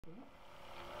No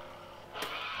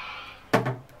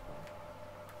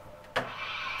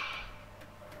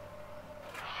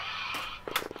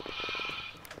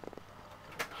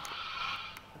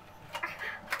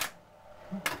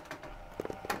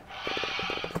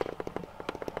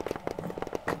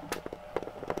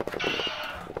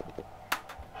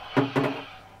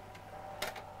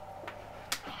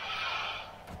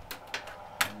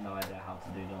idea how to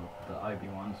do the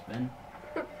Obi-Wan spin.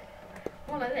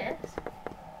 More like this?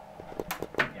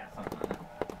 Yeah, something like that.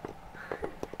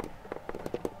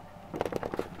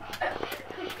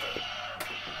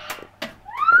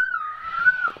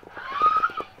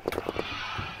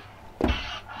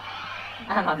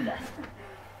 And I'm dead.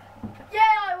 Yeah,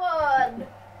 I won!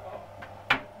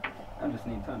 I just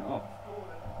need to turn it off.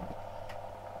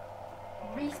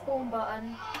 Respawn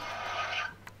button.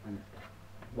 And,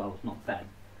 well, it's not dead.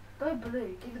 Go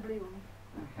blue, do the blue one.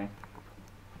 Okay.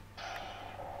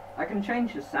 I can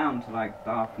change the sound to like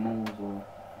Darth Maul's or...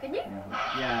 Can you?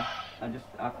 Yeah.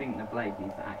 I think the blade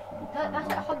needs to actually be turned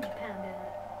That's off. like £100, isn't it?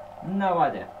 No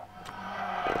idea.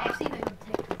 I've seen it on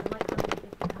TikTok, they're like £150.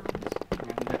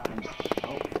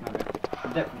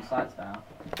 Different sites now.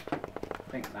 I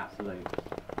think that's the loop.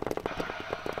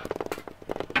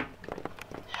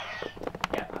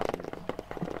 Yeah, that's the loop.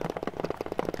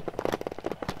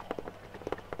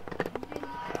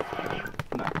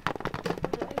 No.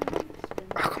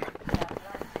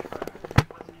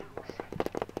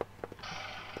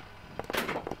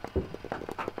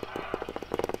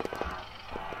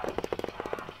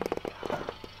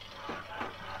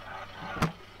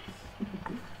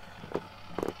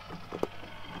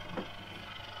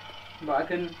 But I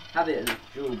can have it as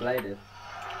dual bladed.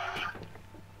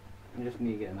 I just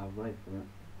need to get another blade for it.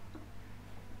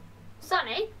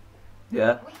 Sonny?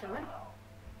 Yeah. What are you doing?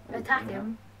 Attack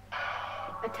him.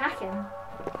 Attack him.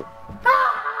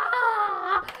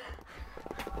 Ah!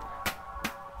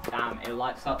 Damn, it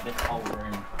lights up this whole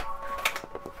room.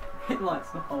 It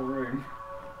lights the whole room.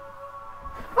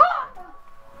 Ah!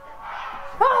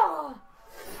 Ah!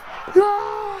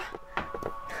 Ah!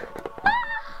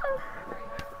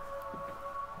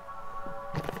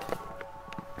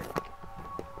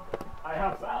 I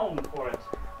have sound for it.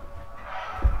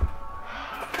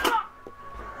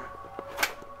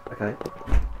 Okay.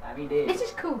 That we did. This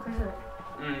is cool, isn't it?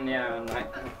 Yeah,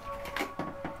 like.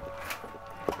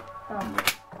 Oh.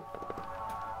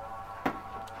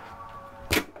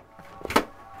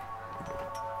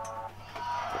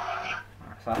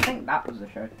 So I think that was the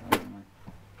show.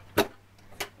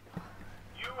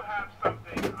 You have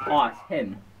something. Oh, it's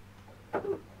him.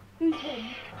 Who's him?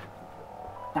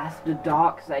 That's the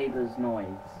Darksaber's noise.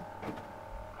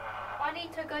 I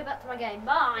need to go back to my game.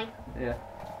 Bye. Yeah.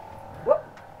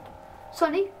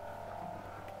 Sonny?